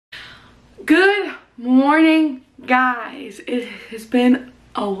Good morning, guys. It has been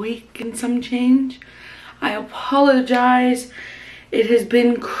a week and some change. I apologize. It has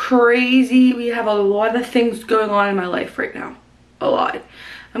been crazy. We have a lot of things going on in my life right now. A lot.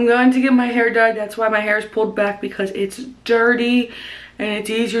 I'm going to get my hair dyed. That's why my hair is pulled back, because it's dirty and it's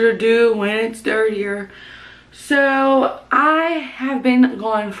easier to do when it's dirtier. So I have been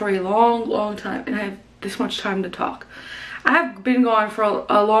gone for a long time, and I have this much time to talk. I have been gone for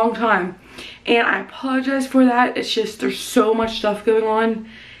a long time, and I apologize for that. It's just there's so much stuff going on.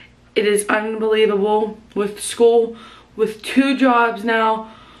 It is unbelievable with school, with 2 jobs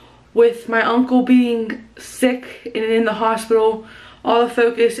now, with my uncle being sick and in the hospital. All the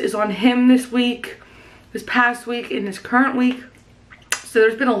focus is on him this week, this past week, and this current week. So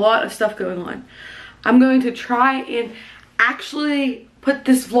there's been a lot of stuff going on. I'm going to try and actually put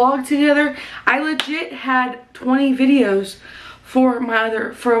this vlog together. I legit had 20 videos for a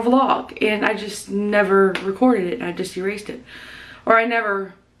vlog, and I just never recorded it. I just erased it, or I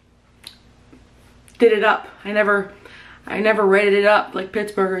never did it up. I never rated it up like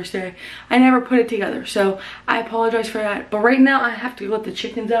Pittsburghers say. I never put it together, so I apologize for that. But right now I have to let the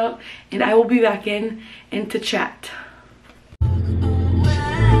chickens out, and I will be back in to chat.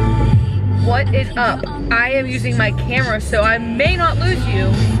 What is up? I am using my camera, so I may not lose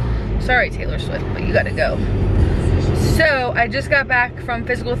you. Sorry, Taylor Swift, but you gotta go. So I just got back from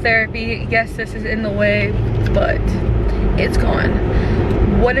physical therapy. Yes, this is in the way, but it's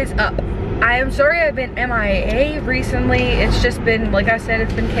gone. What is up? I am sorry I've been MIA recently. It's just been, like I said,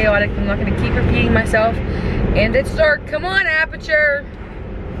 it's been chaotic. I'm not gonna keep repeating myself. And it's dark. Come on, Aperture.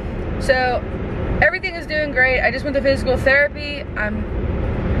 So everything is doing great. I just went to physical therapy. I'm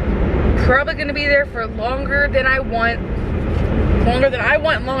probably gonna be there for longer than I want. Longer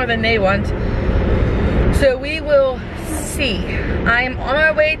than they want. So we will see. I am on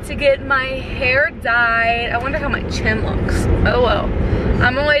my way to get my hair dyed. I wonder how my chin looks. Oh well.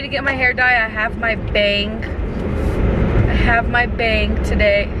 I'm on my way to get my hair dyed. I have my bang.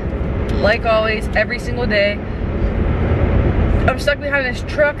 Today. Like always, every single day. I'm stuck behind this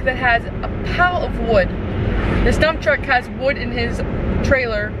truck that has a pile of wood. This dump truck has wood in his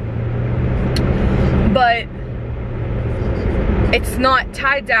trailer, but it's not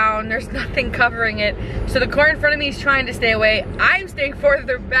tied down. There's nothing covering it. So the car in front of me is trying to stay away. I'm staying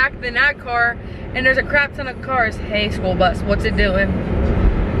further back than that car, and there's a crap ton of cars. Hey, school bus, what's it doing?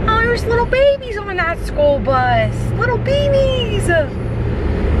 Oh, there's little babies on that school bus. Little babies.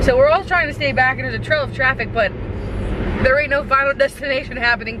 So we're all trying to stay back, and there's a trail of traffic, but there ain't no final destination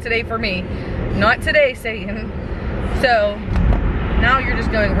happening today for me. Not today, Satan. So now you're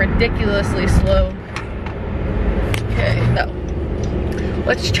just going ridiculously slow. Okay, so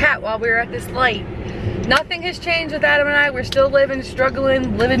let's chat while we're at this light. Nothing has changed with Adam and I. We're still living,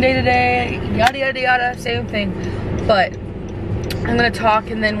 struggling, living day to day, yada yada yada, same thing. But I'm gonna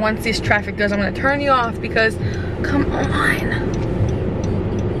talk, and then once this traffic goes, I'm gonna turn you off, because come on.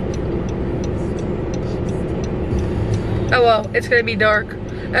 Oh well, it's gonna be dark.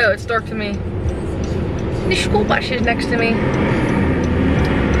 Oh, it's dark to me. The school bus is next to me.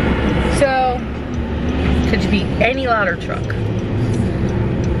 So could be any louder truck.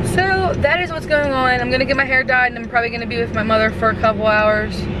 So that is what's going on. I'm gonna get my hair dyed, and I'm probably gonna be with my mother for a couple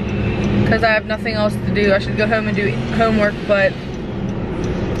hours because I have nothing else to do. I should go home and do homework, but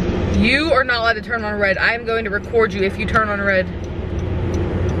you are not allowed to turn on red. I am going to record you if you turn on red.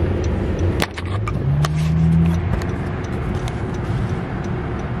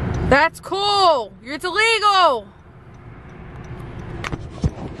 That's cool. It's illegal.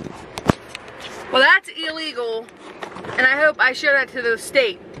 Well, that's illegal, and I hope I share that to the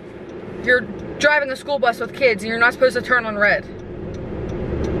state. You're driving a school bus with kids, and you're not supposed to turn on red.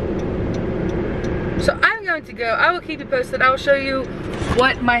 So I'm going to go. I will keep you posted. I will show you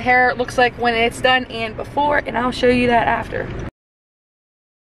what my hair looks like when it's done and before, and I'll show you that after.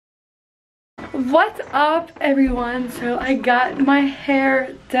 What's up, everyone? So I got my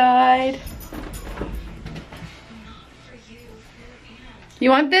hair dyed. You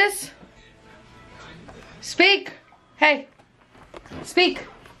want this? Speak. Hey. Speak.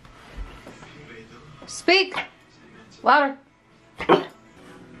 Speak. Louder.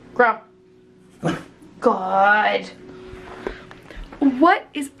 Growl. God. What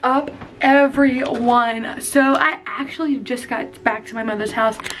is up, everyone? So I actually just got back to my mother's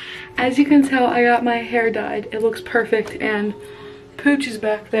house. As you can tell, I got my hair dyed. It looks perfect, and Pooch is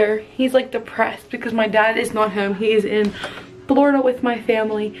back there. He's like depressed because my dad is not home. He is in Florida with my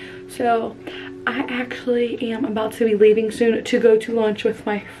family. So I actually am about to be leaving soon to go to lunch with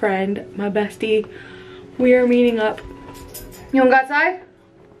my friend, my bestie. We are meeting up. You wanna go outside?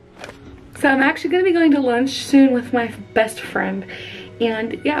 So I'm actually gonna be going to lunch soon with my best friend.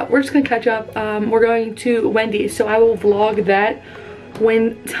 And yeah, we're just gonna catch up. We're going to Wendy's, so I will vlog that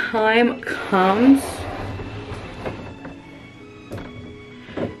when time comes.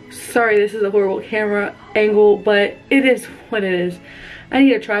 Sorry, this is a horrible camera angle, but it is what it is. I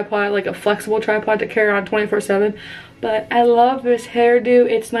need a tripod, like a flexible tripod to carry on 24/7. But I love this hairdo.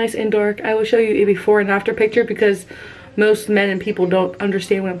 It's nice and dark. I will show you a before and after picture because most men and people don't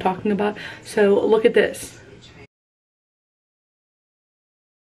understand what I'm talking about. So look at this.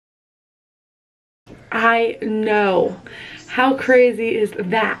 I know. How crazy is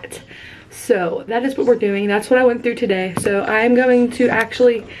that? So that is what we're doing. That's what I went through today. So I'm going to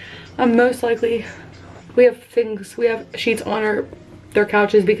actually, most likely, we have sheets on their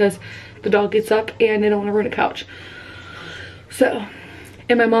couches because the dog gets up and they don't want to ruin a couch. So,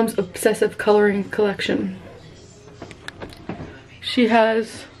 in my mom's obsessive coloring collection, she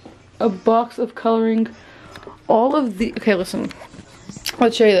has a box of coloring. All of the, okay, listen,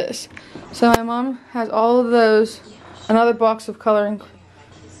 let's show you this. So my mom has all of those, another box of coloring.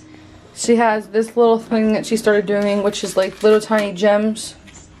 She has this little thing that she started doing, which is like little tiny gems.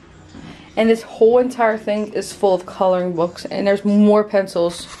 And this whole entire thing is full of coloring books. And there's more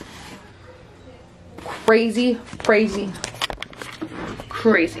pencils. Crazy, crazy,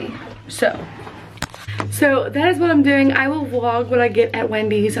 crazy. So that is what I'm doing. I will vlog what I get at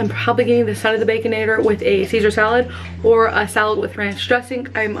Wendy's. I'm probably getting the side of the Baconator with a Caesar salad or a salad with ranch dressing.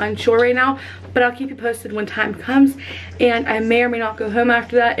 I'm unsure right now, but I'll keep you posted when time comes. And I may or may not go home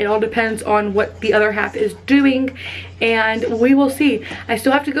after that. It all depends on what the other half is doing, and we will see. I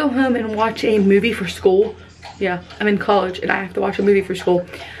still have to go home and watch a movie for school. Yeah, I'm in college and I have to watch a movie for school.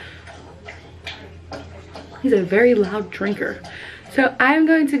 He's a very loud drinker. So I'm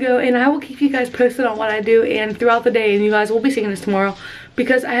going to go and I will keep you guys posted on what I do and throughout the day, and you guys will be seeing this tomorrow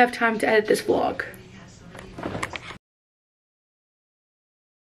because I have time to edit this vlog.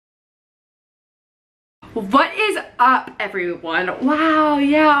 What is up, everyone? Wow,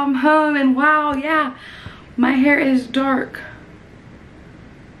 yeah, I'm home, and wow, yeah, my hair is dark.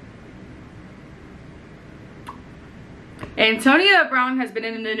 Antonio Brown has been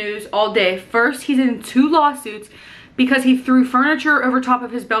in the news all day. First, he's in 2 lawsuits because he threw furniture over top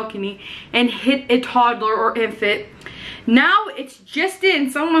of his balcony and hit a toddler or infant. Now it's just in,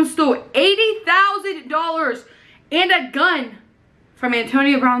 someone stole $80,000 and a gun from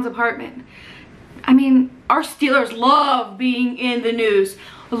Antonio Brown's apartment. I mean, our Steelers love being in the news.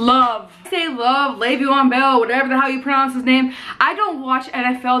 Love. I say love, Le'Veon Bell, whatever the hell you pronounce his name. I don't watch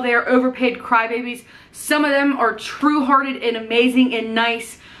NFL. They are overpaid crybabies. Some of them are true-hearted and amazing and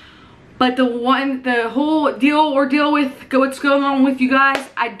nice. But the whole deal with what's going on with you guys,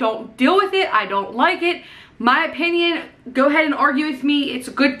 I don't deal with it. I don't like it. My opinion, go ahead and argue with me. It's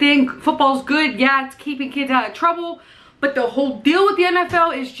a good thing. Football's good. Yeah, it's keeping kids out of trouble. But the whole deal with the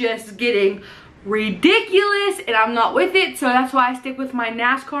NFL is just getting ridiculous, and I'm not with it. So that's why I stick with my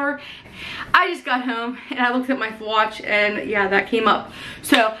NASCAR. I just got home and I looked at my watch and yeah, that came up.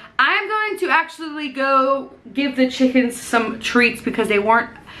 So I'm going to actually go give the chickens some treats because they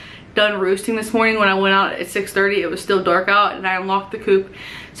weren't done roosting this morning. When I went out at 6:30, it was still dark out and I unlocked the coop.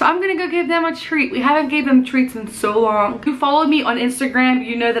 So I'm gonna go give them a treat. We haven't gave them treats in so long. If you followed me on Instagram,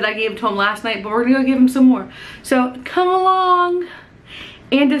 you know that I gave it to them last night, but we're gonna go give them some more. So come along.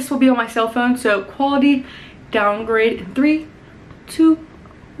 And this will be on my cell phone, so quality downgrade in 3, 2,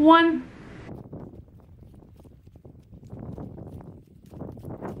 1.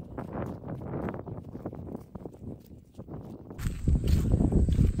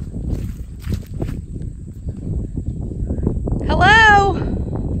 Hello?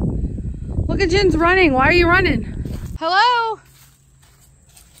 Look at Jen's running. Why are you running? Hello?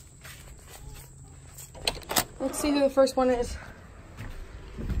 Let's see who the first one is.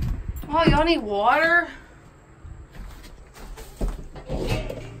 Oh, y'all need water?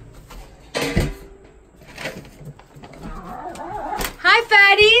 Hi,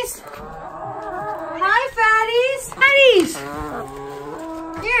 fatties. Hi, fatties. Fatties.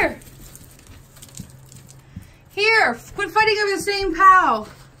 Here. Here. Quit fighting over the same pal.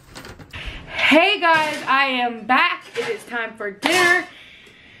 Hey, guys. I am back. It is time for dinner.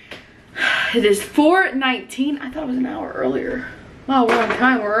 It is 4:19. I thought it was an hour earlier. Wow, we're on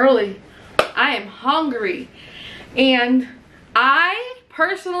time. We're early. I am hungry. And I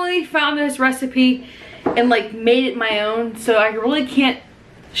personally found this recipe and like made it my own. So I really can't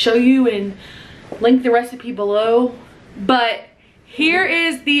show you and link the recipe below. But here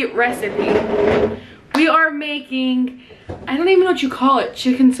is the recipe. We are making, I don't even know what you call it,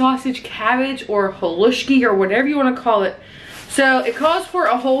 chicken sausage cabbage or halushki or whatever you want to call it. So it calls for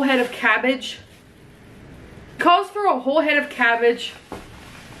a whole head of cabbage. Calls for a whole head of cabbage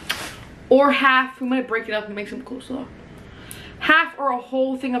or half. We might break it up and make some coleslaw. Half or a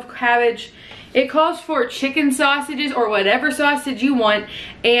whole thing of cabbage. It calls for chicken sausages or whatever sausage you want,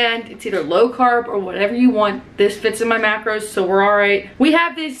 and it's either low carb or whatever you want. This fits in my macros, so we're all right. We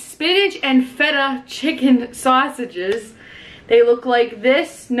have this spinach and feta chicken sausages. They look like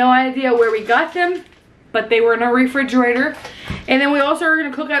this. No idea where we got them, but they were in our refrigerator. And then we also are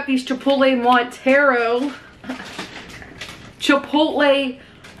gonna cook up these Chipotle Montero. Chipotle,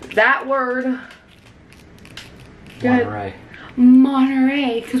 that word. Monterey.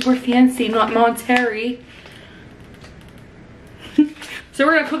 Monterey, because we're fancy, not Monterey. So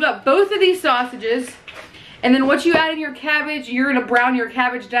we're gonna cook up both of these sausages, and then what you add in your cabbage, you're gonna brown your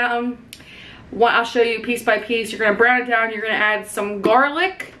cabbage down. I'll show you piece by piece. You're gonna brown it down. You're gonna add some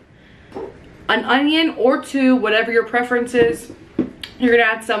garlic, an onion or two, whatever your preference is. You're gonna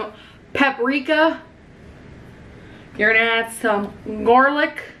add some paprika. You're gonna add some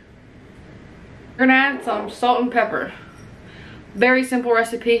garlic. You're gonna add some salt and pepper. Very simple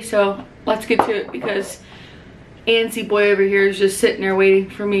recipe, so let's get to it because Antsy boy over here is just sitting there waiting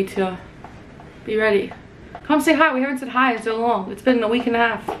for me to be ready. Come say hi. We haven't said hi in so long. It's been a week and a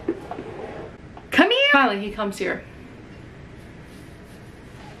half. Come here. Finally, he comes here.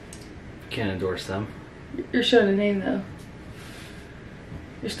 Can't endorse them. You're showing the name though.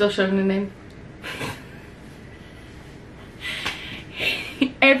 You're still showing the name.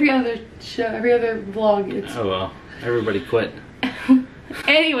 Every other show, every other vlog, it's... Oh well, everybody quit.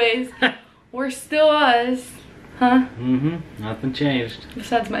 Anyways, we're still us, huh? Mm-hmm, nothing changed.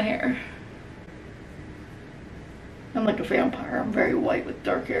 Besides my hair. I'm like a vampire. I'm very white with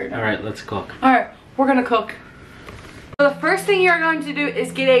dark hair now. Alright, let's cook. Alright, we're gonna cook. So the first thing you're going to do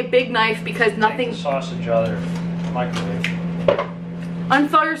is get a big knife because nothing... Take the sausage out of the microwave.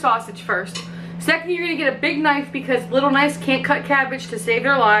 Unthaw your sausage first. Second, you're gonna get a big knife because little knives can't cut cabbage to save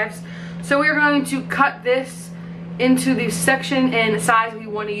their lives. So we're going to cut this into the section and the size we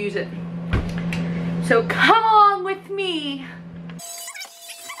want to use it. So come on with me.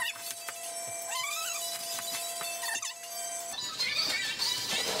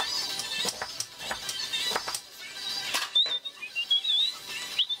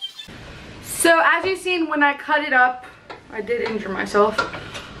 So as you've seen when I cut it up, I did injure myself.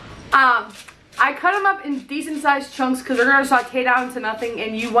 I cut them up in decent sized chunks because they're going to saute down to nothing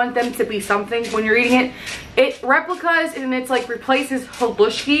and you want them to be something when you're eating it. It replicas and it's like replaces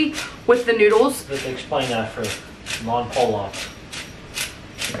halushki with the noodles. But explain that for non-Polak.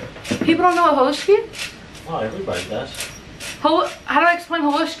 People don't know what halushki is? Well, everybody does. How do I explain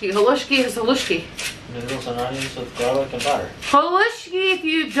halushki? Halushki is halushki. Noodles and onions with garlic and butter. Halushki, if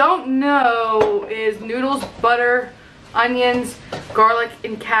you don't know, is noodles, butter, onions, garlic,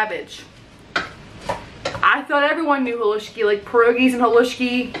 and cabbage. I thought everyone knew halushki, like pierogies and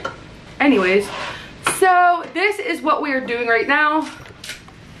halushki. Anyways, so this is what we are doing right now.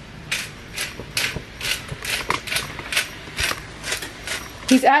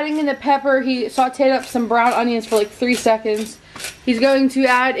 He's adding in the pepper. He sauteed up some brown onions for like 3 seconds. He's going to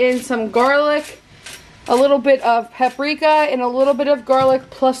add in some garlic, a little bit of paprika, and a little bit of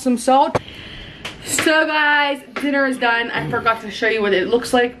garlic plus some salt. So guys, dinner is done. I forgot to show you what it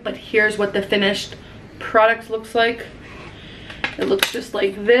looks like, but here's what the finished product looks like. It looks just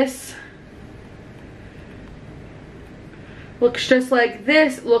like this. Looks just like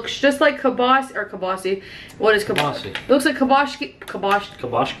this. Looks just like kibasi. What is kibasi? It looks like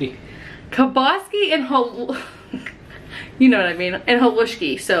kiboshki. Kiboski and you know what I mean, and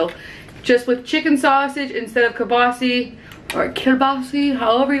halushki. So just with chicken sausage instead of kibasi or kielbasi,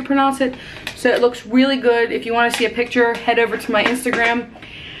 however you pronounce it. So it looks really good. If you want to see a picture, head over to my Instagram.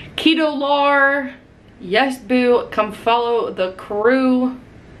 Keto Lar. Yes, boo. Come follow the crew.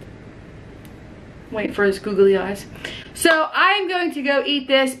 Wait for his googly eyes. So I'm going to go eat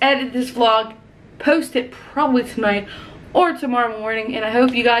this, edit this vlog, post it probably tonight or tomorrow morning, and I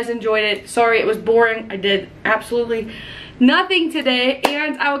hope you guys enjoyed it. Sorry it was boring. I did absolutely nothing today,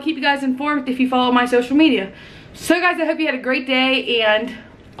 and I will keep you guys informed if you follow my social media. So guys, I hope you had a great day, and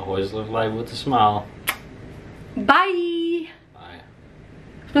always live life with a smile. Bye. Bye.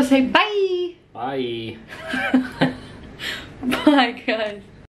 I'm supposed to say bye. Bye. Bye guys.